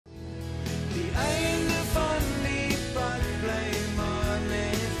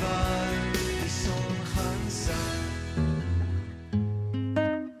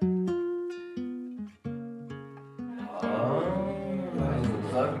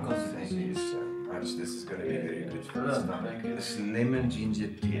consistency is this is going to be very good for the stomach. It's lemon ginger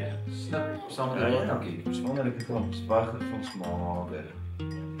tea. Snap, saam met die waterkie. Dis wonderlike klomp, baie goed vir ons maag.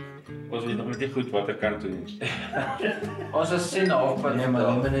 Ons weet nog net nie goed watter kant toe nie. Ons is sien halfpad. Nee, maar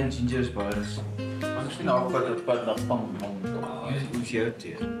lemon en ginger is baie. Ons is sien halfpad na Pangong. Hoe is jou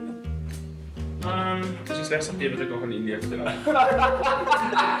tee? Dis die slegste tee wat ek nog in Indië gedrink het.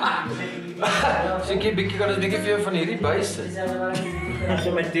 Sien jy bietjie kan ons bietjie vir jou van hierdie bysit. Ons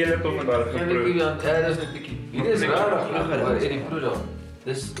het my teelepel vandag geproe. Ja, dis net bietjie. Hierdie is rarig, oor die proe daar.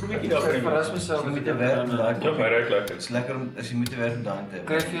 Dis bietjie daarin. Verras myself Jy moet te werk met daai. Ja, maar reg lekker. Dit is lekker om as jy moet te werk met daai te.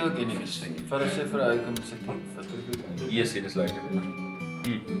 Kry vir jou ook enige sing. Vir as jy vir hy kom sit. Yes, dit is lekker.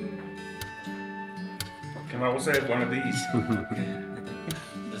 Can I also have one of these?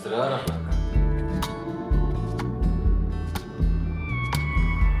 Dis rarig.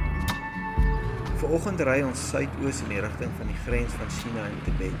 Vanoggend ry ons suidoos in die rigting van die grens van China en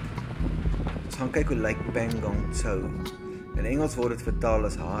Tibet. Ons gaan kyk hoe lyk Pangong Lake. In Engels word dit vertaal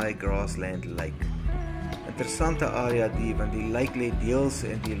as High Grassland Lake. Interessante area die, want die lake lê deels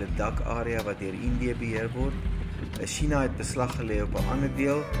in die Ladakh area wat deur Indië beheer word. China het beslag gelê op 'n ander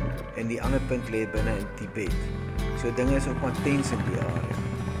deel en die ander punt lê binne in Tibet. So dinge is ook maar tens in die area.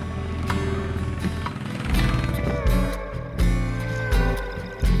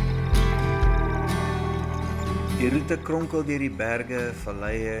 Die roete kronkel deur die berge,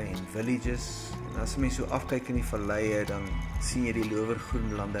 valleie en villages. En as jy so afkyk in die valleie, dan sien jy die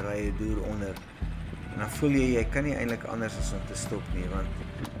lowergroen landerye deur onder. En dan voel jy kan nie eintlik anders as om te stop nie, want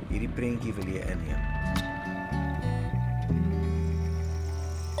hierdie prentjie wil jy inneem.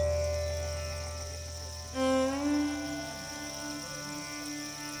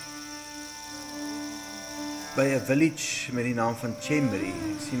 By 'n village met die naam van Drie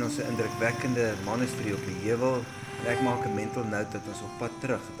sien ons 'n indrukwekkende monasterie op die heuwel en ek maak 'n mental note dat ons op pad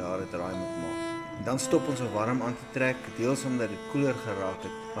terug daar 'n draai moet maak. En dan stop ons om warm aan te trek, deels omdat dit koeler geraak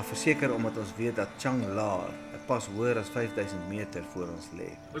het, maar verseker omdat ons weet dat Changlaar 'n pas hoër as 5000 meter voor ons lê.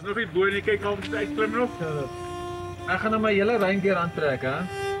 Ons nog nie bo nie, kyk al moet uitklim nog. Ek gaan nou my hele reindeer aantrek, hè.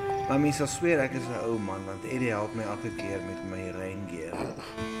 Maar mens sal sweer ek is 'n ou man, want Eddie help my elke keer met my reingear.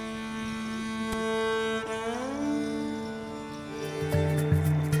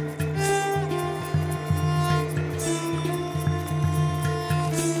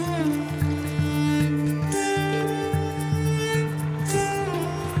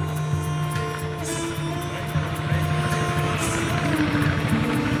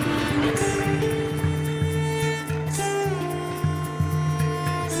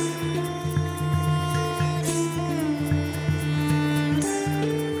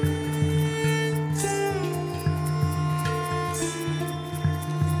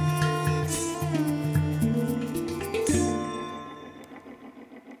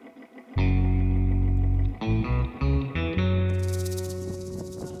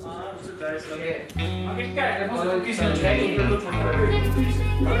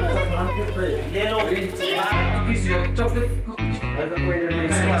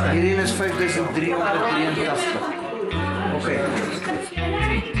 Hierdie is 5383. Okay.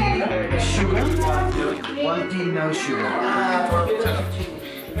 Sugar? 1 tea, no sugar.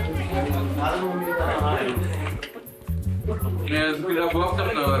 Nee, dat moet je ook wachten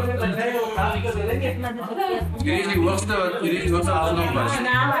op nou. Jullie is die hoogste wat nog was.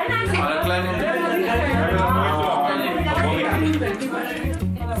 Maar een klein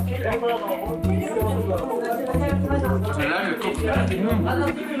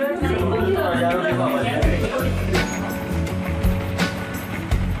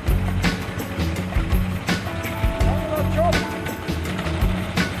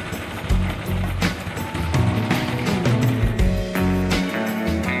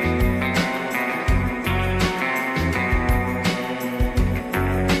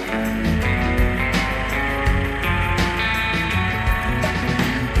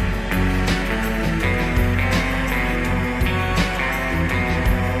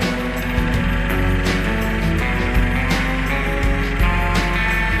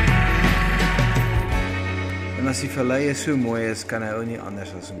As die valleie so mooi is, kan hy ou nie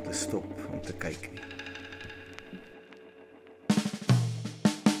anders as om te stop om te kyk nie.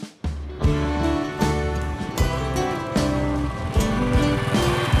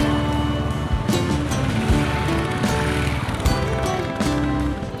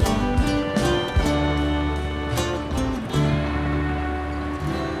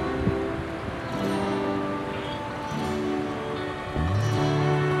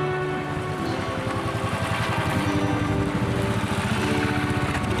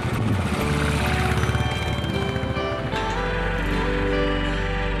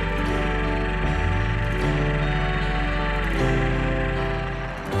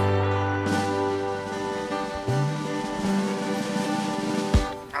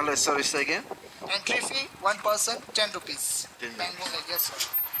 sorry, say again? Entry fee, 1 person, 10 rupees. 10 Pangong Lake, yes sir.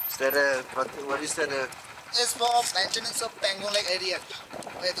 Is that a, what is that a? It's for maintenance of Pangong Lake area,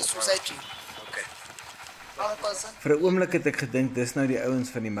 where the society. Okay. 1 person. Vir 'n oomblik het ek gedink dis nou die ouens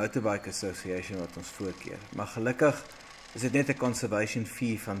van die Motorbike Association wat ons voorkeer. Maar gelukkig is dit net 'n conservation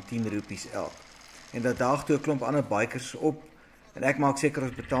fee van 10 rupees elk. En dat daag toe 'n klomp ander bikers op en ek maak seker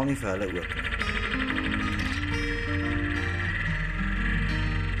ons betaal nie vir hulle ook nie.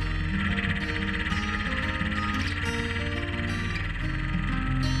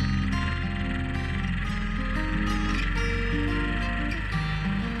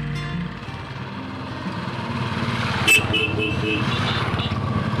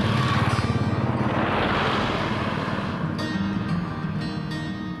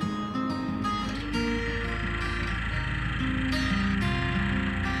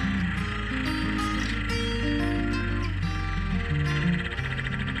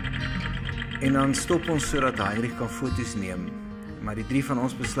 En dan stop ons sodat Heinrich kan foto's neem. Maar die drie van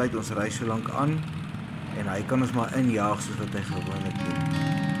ons besluit ons ry so lank aan en hy kan ons maar injaag soos wat hy gewoonlik doen.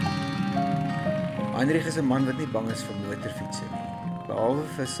 Heinrich is 'n man wat nie bang is vir motorfietsse nie. Behalwe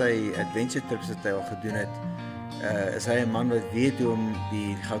vir sy adventure trips wat hy al gedoen het, is hy 'n man wat weet hoe om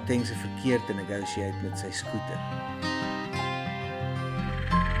die Gautengse verkeer te negotiate met sy skooter.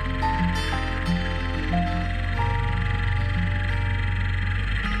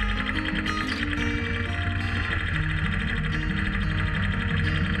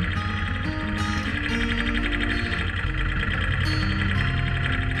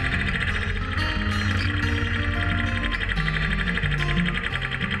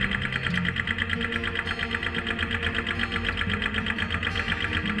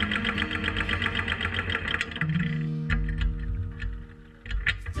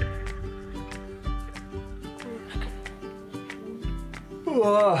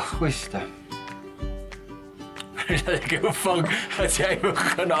 Goeie. Ek het vang as jy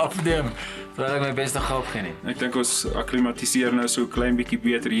begin afneem. Terwyl ek my beste gehap gee nie. Ek dink ons akklimatiseer nou so 'n klein bietjie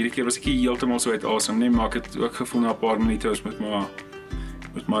beter. Hierdie keer was ek nie heeltemal so uit asem nie, maar ek het ook gevoel na 'n paar minute ons met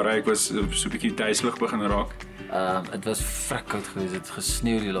my ry, ek was so 'n bietjie duiselig begin raak. Dit was vrek koud geweest. Het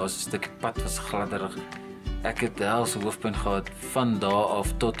gesneeu, die laaste stukkie pad was gladderig. Ek het helse hoofpyn gehad van daar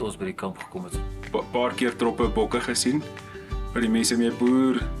af tot ons by die kamp gekom het. Paar keer troppe bokke gesien waar die mense mee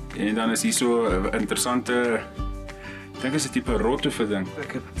boer en dan is hier so 'n interessante, ek dink is 'n tipe roete vir ding.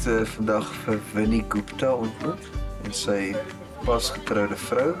 Ek het vandag vir Winnie Gupta ontmoet en sy pas getroude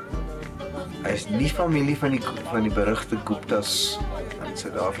vrou. Hy is nie familie van die berugte Guptas in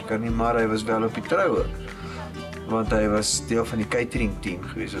Suid-Afrika nie, maar hy was wel op die troue. Want hy was deel van die catering team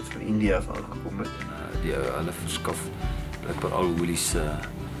gewees wat van Indië af aangekom het. Die hulle verskaf blykbaar al Willie's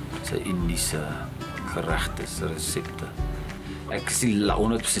sy Indiese geregte, resepte. Ek is nie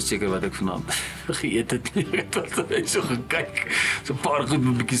 100% seker wat ek vanaand geëet het nie. Ek het so gekyk. So 'n paar goed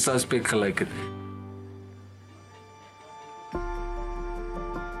met 'n bietjie suspek gelyk het.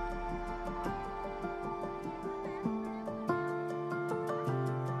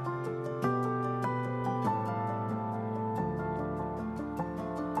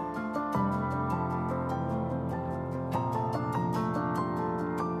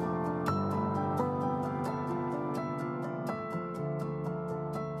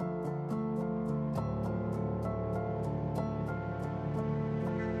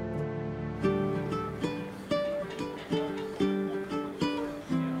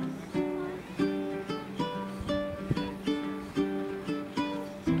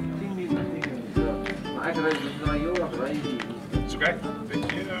 It's okay.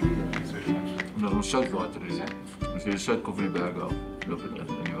 Thank you. Thanks very much. Omdat ons soutwater is, hè. As jy sout kom van die berg af, loop dit in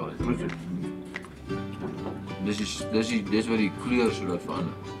die water. Dis wat die kleur so laat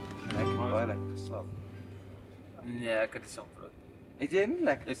verander. Ek het baie lekker geslaap. Nee, ek het dit saam vrou. Het jy nie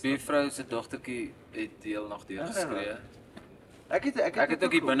lekker? Die buurvrou se dogtertjie het die hele nag deur geskree. Ek het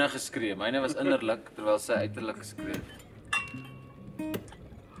ook hier binne geskree. Myne was innerlik terwyl sy uiterlik geskree het.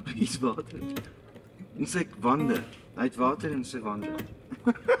 Iets water. En sy wandel. Hy het water in sy wandel.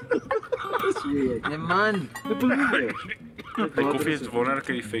 Dis weird. Nee man, Die koffie het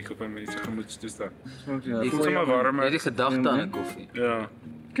wonderlike effek op my mense gemoedstoestand. ek voel sommer warm. Hierdie gedagte aan 'n koffie. Ja.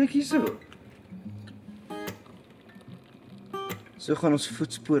 Kyk hierso. So gaan ons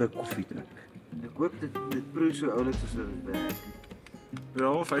voetspore koffie drink. Ek hoop dit proe so oulik soos dit werk.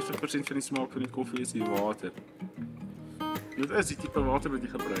 Ja, 50% van die smaak van die koffie is die water. Dit is die tipe water wat jy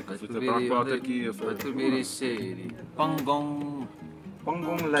gebruik. Of dit 'n brakwatertjie of wat probeer jy sê hierdie Pangong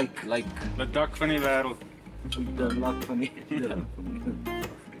Lake. Die dak van die wêreld. Die lak van die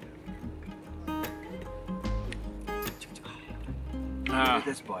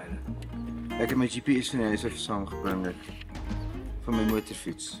Dit is baie. Ek het my GPS van die huis af saamgebring van my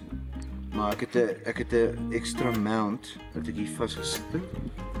motorfiets. Maar ek het 'n extra mount wat ek hier vasgesit het.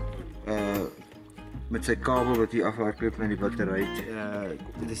 Met sy kabel wat hier afhardloop na die battery.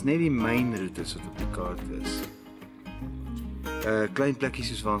 Dit is net die main roetes wat op die kaart is. Klein plekkies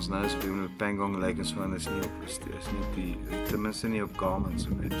soos waar ons nou is op Pangong Lake en so aan is nie op die, ten minste nie op Garmin so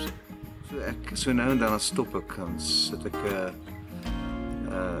maps. So nou en dan stop ek, dan sit ek 'n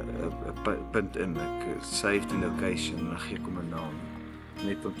punt in, ek save the location en dan gee ek hom 'n naam.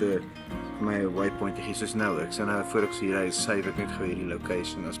 Net om te my waypoint te gee, soos nou, ek sê nou voor ek so hier ry, save ek net gou hierdie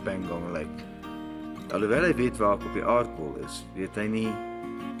location as Pangong Lake. Alhoewel hy weet waar ek op die aardbol is, weet hy nie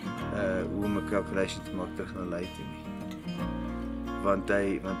hoe om 'n calculation te maak terug na Lake toe nie. Want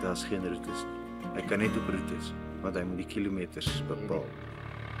daar's geen roetes nie. Hy kan net op roetes, want hy moet die kilometers bepaal.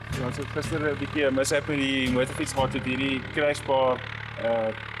 Ja, ons het gister 'n bietjie 'n mishap met die motorfiets gehad toe hierdie kruispaar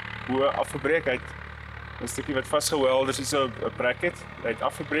bo afgebreek het. 'n Stukkie wat vasgeweld is, so 'n bracket, hy het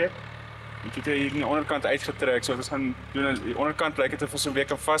afgebreek. Ek het hier aan die onderkant uitgetrek, so ons gaan doen aan die onderkant lyk dit of ons 'n week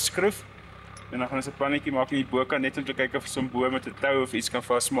kan vasskroef. En dan gaan ons 'n plannetjie maak in die bokant net om te kyk of ons 'n boom met 'n tou of iets kan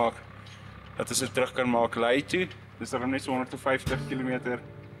vasmaak. Dat ons dit terug kan maak lei toe. Dis dan net so 150 km.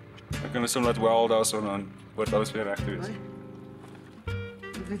 Dan kan ons hom laat weld daarso en dan word alles weer reg toe wees.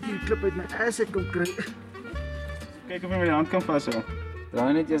 Ek het hierdie klip uit my ass ek kom kry. Kyk of jy met die hand kan vashou.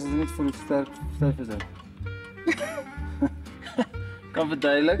 Draai net as dit net voel sterk styf is. Kan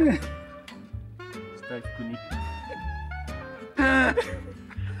verduidelik. Styf konie.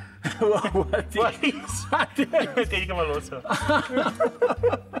 Wat is wat? Kyk maar los.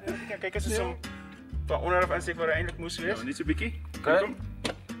 Kyk as ons hom van onderaf aansteek waar hy eintlik moes wees. Ja, net so bietjie. Kyk hom.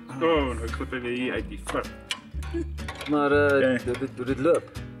 Nou ek glip weer hier uit die flip. Maar dit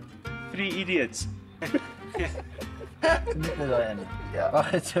loop. Three idiots. Net daai ene. Ja.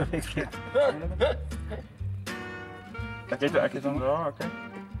 Wag net so 'n bietjie. Ek het hom daar, okay.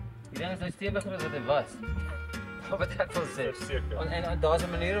 Die ding is nou stewiger as wat hy was. Wat ek wil sê. Seker. En daar's 'n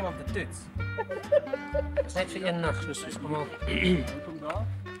manier om te toets. Dis net vir een nag soos kom op. Kom daar.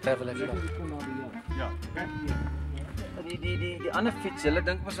 Verloop. Ja, okay. Die ander fiets, hulle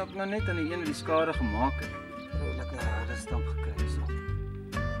dink mos ook nou net aan die een wat die skade gemaak het. Lekker harde stamp gekry so.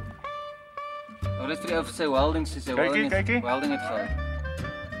 Oor is vir die ou vir sy welding, sy welding het gehou.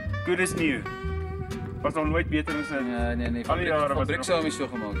 Good is new. Was nog nooit beter as dit. Ja, nee. Al die jare wat ek sou hom so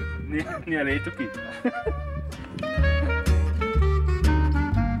gemaak het. Nee, hulle het ook nie.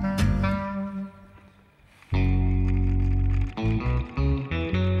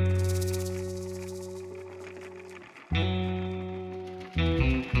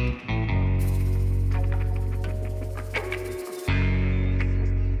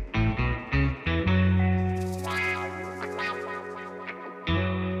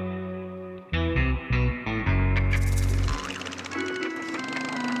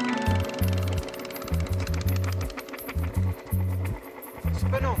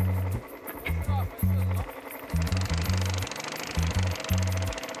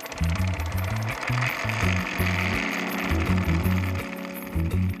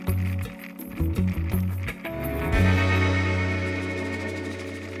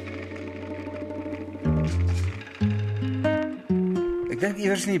 Ek dink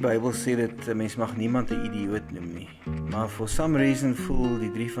iewers in die Bybel sê dit 'n mens mag niemand 'n idioot noem nie. Maar for some reason voel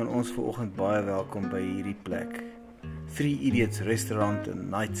die drie van ons vanoggend baie welkom by hierdie plek. Three Idiots Restaurant and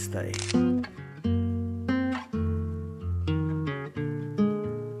Night Stay.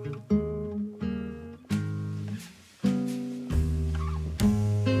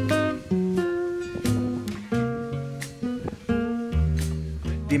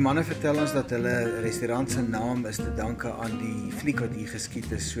 Die manne vertel ons dat hulle restaurant se naam is te danke aan die fliek wat hier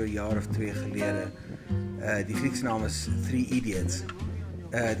geskiet is so 'n jaar of 2 gelede. Die fliek se naam is Three Idiots.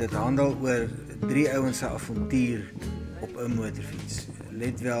 Dit handel oor 3 ouens se avontuur op 'n motorfiets.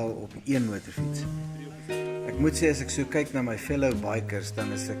 Let wel op een motorfiets. Ek moet sê as ek so kyk na my fellow bikers,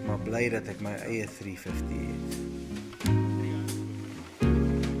 dan is ek maar bly dat ek my eie 350 het.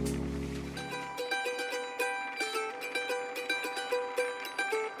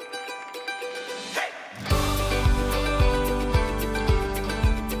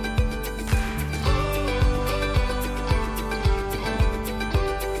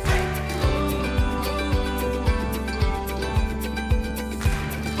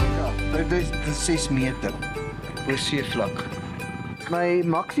 Dit is 6 meter oor seevlak. My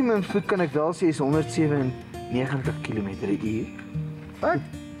maksimum voet kan ek wel sê is 197 km/h. Wat?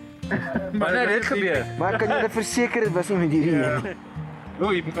 Maar net dit gebeur. Maar kan jy verseker dit was nie met hierdie een?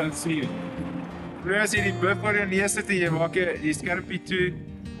 O, jy begin sien. Vroeger as jy die buf oor jou neus sit en jy maak die skerpie toe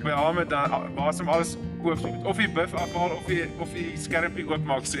by haar met dan wasem alles oop. Jy moet of die buf afhaal of die skerpie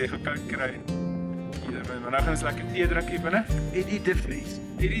oopmaak so jy gekoud kry. Maar nou gaan ons lekker tee drink hier binne. Idiote Vries.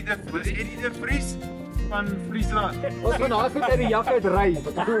 Idiote Vries van Friesland. Ons gaan daai goed uit die jak uit ry.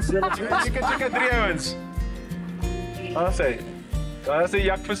 Check Drie ouens. Sê. Daar is 'n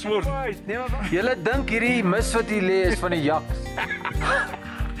jak versmoor. Julle dink hierdie mis wat hier lê is van die jak.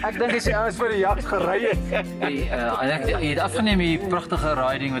 Ek dink dis die ouens vir die jak gery het. Jy het afgeneem die pragtige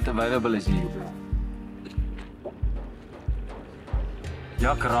riding wat available is hier.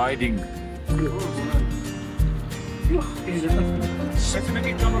 Jak riding. Ek sien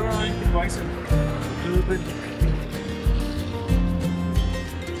die kamera in die wys.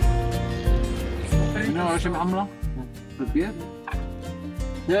 Nou, as jy hom aanlaat. Probeer.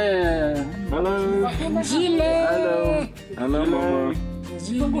 Ja. Hallo. Gile. Hallo mama.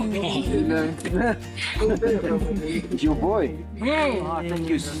 Your boy. Hey. Ah, thank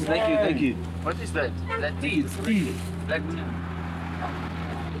you. What is that? That tea. It's tea. Black tea.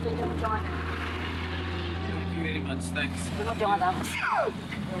 Thank you very much. Thanks.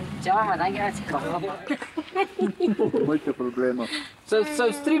 Mucho problema. So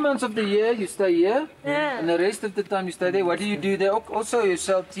it's 3 months of the year you stay here, and the rest of the time you stay there. What do you do there? Also you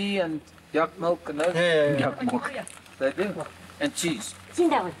sell tea and yak milk and yak milk. They do. And cheese.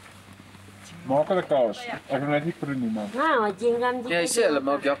 Maak hulle kaas. Ek wil net nie proe nie man. Ja, jy sê hulle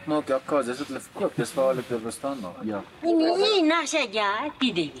maak yak milk, yak kaas. Dis wat hulle verkoop. Dis waar hulle dit bestaan nog. Ja. Nee, nasa ja,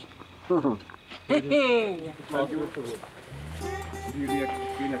 pide. Hierdie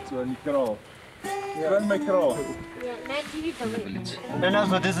ek so in die kraal. In my kraal. And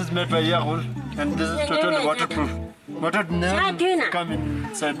also this is made by Yahoo and this is totally waterproof. Water never come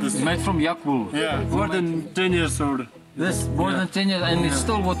inside this. Made from yak wool. Yeah, more than 10 years old. This more than 10 years and it's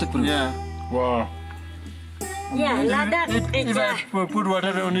still waterproof. Yeah. Wow. Ja, laat If I put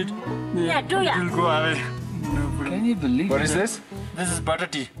water on it, it will go away. No problem. Can you believe What is this? This is butter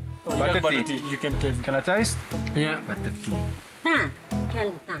tea. Butter tea. You can taste. Can I taste? Yeah. butter tea?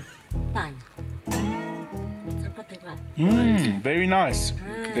 Very nice.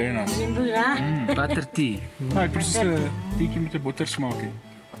 Very nice. Butter tea. Nou, presies 'n teetjie met 'n bottersmaak hê.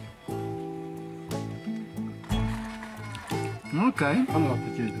 Okay.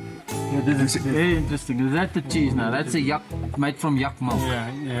 Yeah, this is very interesting. Is that the cheese now? That's a yak made from yak milk.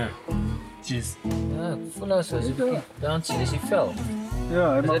 Yeah. Cheese. Ah, full as you dancing as you fell.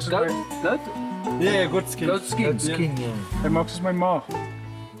 Ja, hy maak Is that goat? Yeah, good skin. Goat skin. Hy maak soos my maag.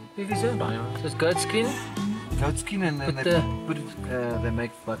 Dit is it. Just goat skin. Goat skin and then But, they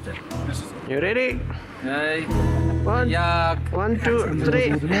make butter. You ready? Hey. One, 1, 2, 3.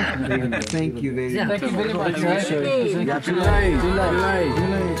 Thank you very much. Thank you very much. Ja,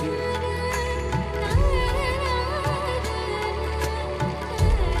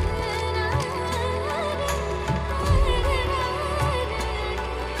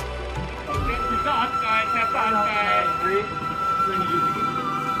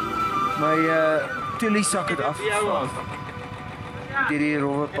 my toeliesak het afgeval. Hierdie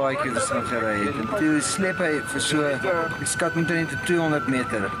rowwe paadjie wat ons gery het. En toe sleep hy vir so, ek skat omtrent 200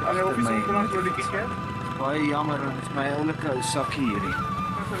 meter agter my. Baie jammer, dit is my oulike ou sakkie hierdie.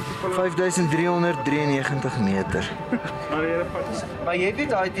 5393 meter. Maar jy weet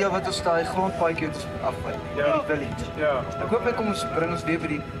daai deel wat ons daai grondpaadjie het afvat. Ja, die village. Ja. Ek hoop hy kom ons bring ons weer by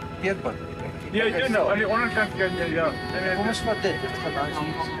die teerpad. Ja, jy doen nou. Aan die onderkant kan jy ja. Kom ons vat dit. Dit gaan daai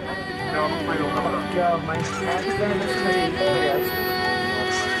sien. Ja, met my loop. Ja, my ek is dan net by die huis.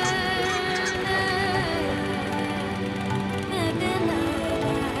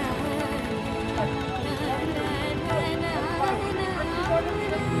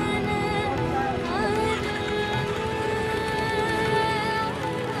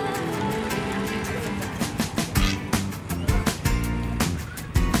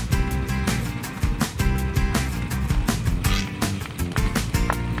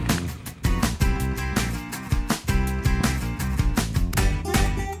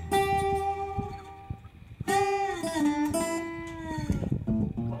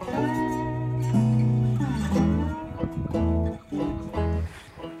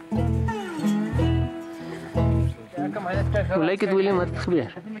 Hoe lyk dit William, wat het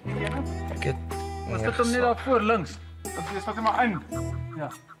gebeur? Was dit hom net daar voor links? Dis wat hy maar in. Ja.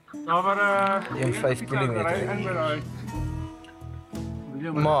 Nou maar 5 kilometer.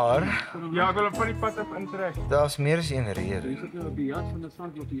 Maar ja, ek wil op die pad op intrek. Daar's meer as een rede.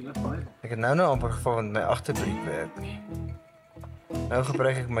 Ek het nou amper geval want my agterbriek werk nie. Nou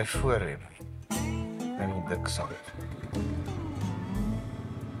gebruik ek my voorrem. En die dik sand.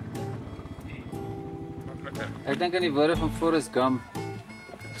 Ek dink aan die woorde van Forrest Gump.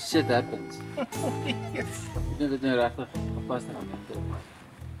 Shit happens. Ek dink dit nou regtig gepas het.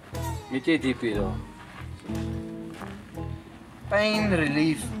 Met jy DP daar? Pain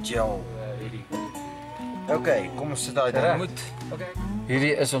relief gel. Okay, kom ons sit daai terug.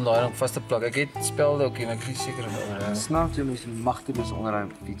 Hierdie is om daai ding vas te plak. Ek het spelde ook, maar ek is nie seker of dit Snaaks jy mens magtig is onderaan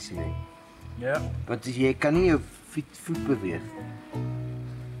op die fiets nie. Ja. Want jy kan nie jou voet beweeg.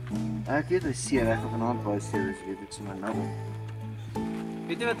 Ek weet hy seer reg vanaand baie seer is, weet dit sommer nou.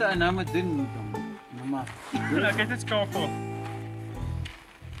 Weet jy wat hy nou moet doen? Mamma. Ek het dit skakel.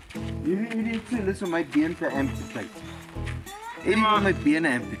 Hierdie is vir my been te amputate. Hierdie wil my bene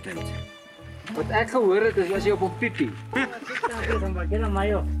amputate. Wat ek gehoor het is as jy op 'n piepie.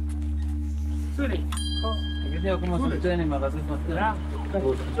 Sorry. Ek weet nie hoe om dit te doen, maar dat is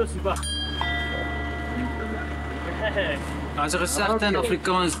wat. As 'n gesegde in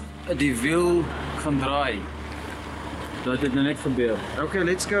Afrikaans, die wiel gaan draai. Dat het nou net gebeur. Okay,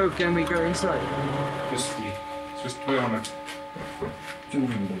 let's go. Can we go inside? Just 200.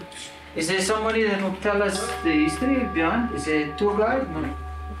 Is there somebody that will tell us the history behind? Is there a tour guide? No.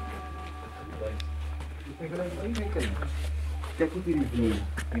 Kyk hoe hierdie view.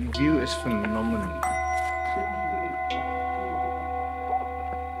 Die view is phenomenal.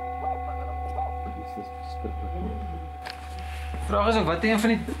 Vraag is ook wat een van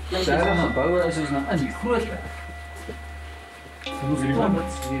die derde geboue is ons nou in die grootte.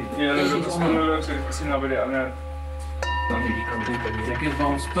 Ja, dat is ongelooflik. Ek sien nou by die ander. Dan hierdie kant toe. Ek het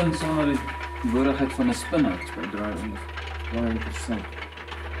wel 'n spin sonder die nodigheid van 'n spinhout by draai onder. Baie interessant.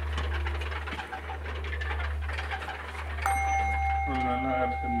 Nou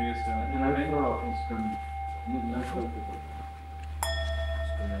heb ik hem meest. En hy vra ons kan nie nou gou toe.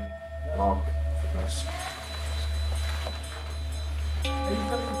 Wow.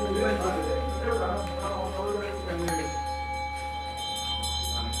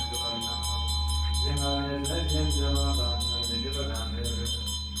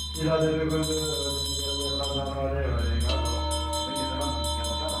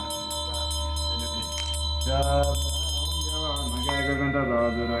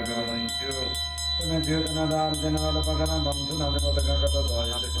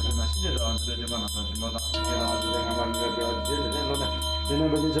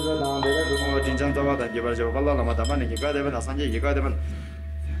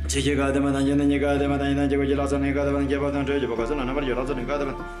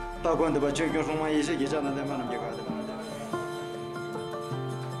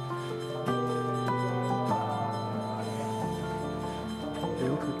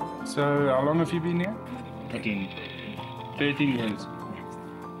 So, how long have you been here? 13 years.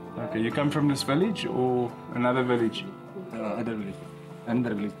 Okay, you come from this village or another village? Other village.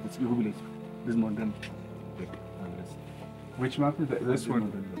 Another village. It's Lugu village. This mountain. Which mountain? This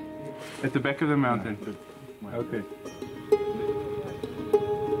one? At the back of the mountain? Okay. Okay.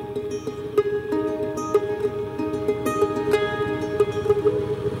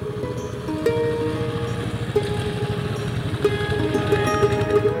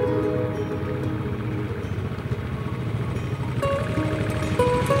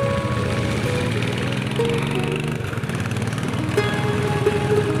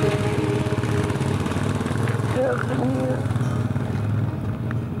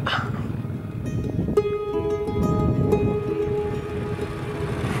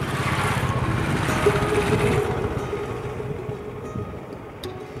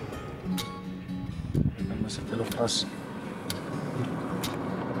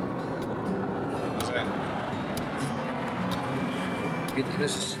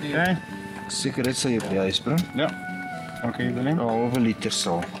 Seker dit sal jy by die huis bring. Ja. Okay, dan neem. 'n halwe liter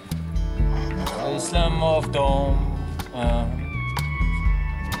sal. Islam of Dom.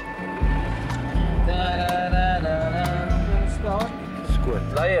 Skoon.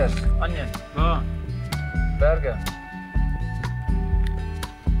 Leiers, onion. Ja. Berge.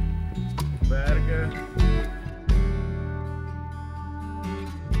 Berge.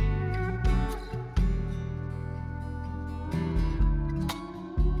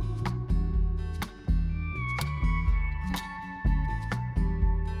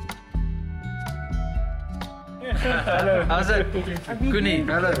 Hello. How's it? Kuni.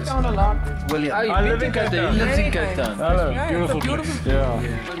 Hello. William. Oh, you live in Cape Town. He lives in Cape Town. Hello. Beautiful place. Yeah.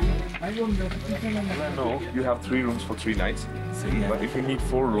 No, you have 3 rooms for 3 nights. But if you need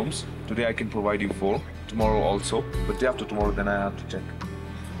 4 rooms, today I can provide you 4. Tomorrow also. But day after tomorrow, then I have to check.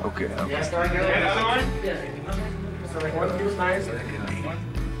 Okay.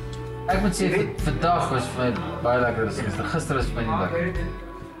 Ek moet sê vandag was vir my baie lekker. Gister was my nie lekker.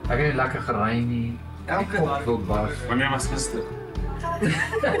 Ek het nie lekker gery nie. Elke dag wil bars. Wanneer was gister?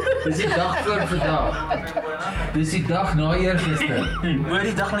 Dis die dag voor vandag. Dis die dag na eergister. Hoor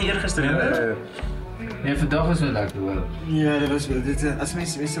die dag na eergister, hè? Nee, vandag was wel lekker hoor. Ja, as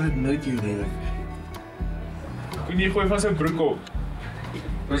mense sal dit nooit hier lewe. Kon jy gooi van sy broek op?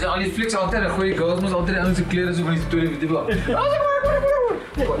 We zijn al die fliks altijd, dan gooi je girls, moest altijd aan zijn kleren zo van die stoel even wel.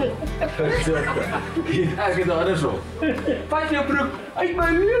 Ja, ik heb het andersom. Pak je broek uit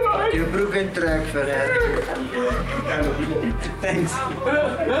mijn leven. Je broek en trek verder. Thanks.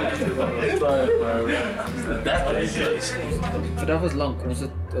 Vandaag was lang, ons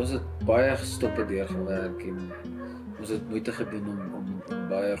het baie gestoppe deurgewerk en ons het moeite gedoen om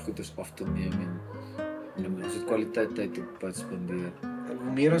baie goeders af te neem en ons het kwaliteit tyd op pad spandeer.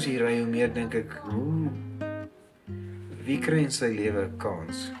 Hoe meer ons hier ry, hoe meer dink ek, wie kry in sy lewe 'n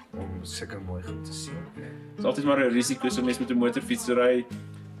kans om sulke mooi goed te sien? Dit is altyd maar 'n risiko so mens met 'n motorfiets ry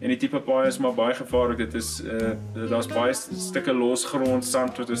en die tipe paaie is maar baie gevaarlik. Dit is daar's baie stukke los grond,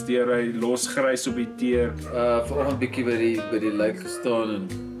 sand wat ons deurry, los grys op die teer. Vanoggend bietjie by die lake gestaan en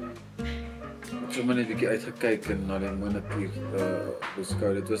ek het net 'n bietjie uitgekyk en na die mooi natuur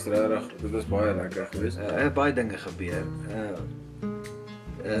beskou. Dit was baie lekker geweest. Baie dinge gebeur.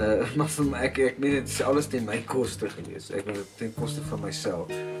 Maar vir my, ek meen dit is alles ten my koste gewees. Ek was ten koste van myself.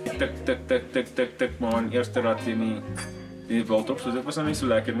 Tik, maar in eerste rad teen die wild op, so dit was nou nie so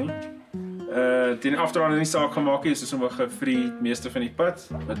lekker nie. Teen afdraande nie saak gemaak nie, is sommer gefree meeste van die pad,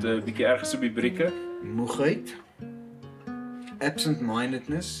 met 'n bietjie ergens op die brieke. Moegheid,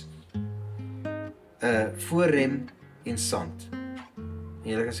 absent-mindedness, voorrem en sand.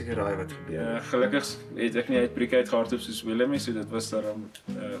 Julle kan seker raai wat gebeur. Gelukkig het ek nie uit brieke uitgehardloop soos Willem, so dit was daarom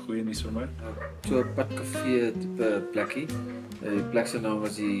goeie nuus vir my. So 'n padkafee tipe plekkie. Die plek se naam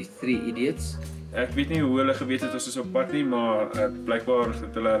was die Drie Idiotes. Ek weet nie hoe hulle geweet het ons is op pad nie, maar blykbaar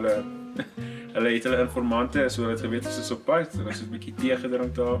het hulle het hulle informante, so hulle het geweet ons is op pad en ons het 'n bietjie tee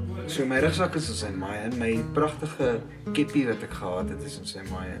gedrink daar. So my rugsak is in sy maai en my pragtige keppie wat ek gehad het is in sy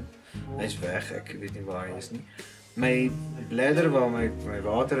maai en hy's weg, ek weet nie waar hy is nie. My bladder waar my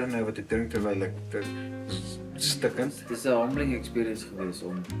water in wat ek drink terwyl ek stikkend. Dit is 'n humbling experience geweest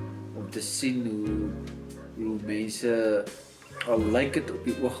om te sien hoe mense al lyk dit op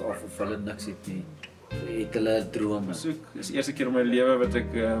die oog af of hulle niks het nie. Het hulle drome. Dis die eerste keer in my lewe wat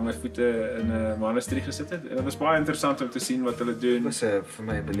ek my voete in 'n monasterie gesit het en dit was baie interessant om te sien wat hulle doen. Dit was vir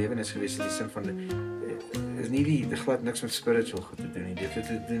my 'n belewenis geweest in die sin van is nie die glad niks met spiritual goed te doen nie. Dit het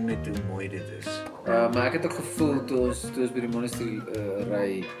te doen met hoe mooi dit is. Maar ek het ook gevoel toe ons by die monasterie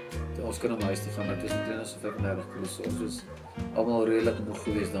ry, ons kon na huis toe gaan, dit was omtrent so 35 km, so ons was almal redelik moeg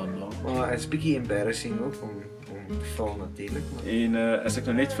geweest daarna. Maar dit's bietjie embarrassing ook om te val natuurlik. En as ek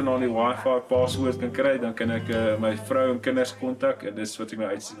nou net vanaand die Wi-Fi paswoord kan kry, dan kan ek my vrou en kinders kontak en dis wat ek nou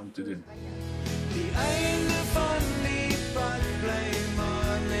uitsien om te doen. Die einde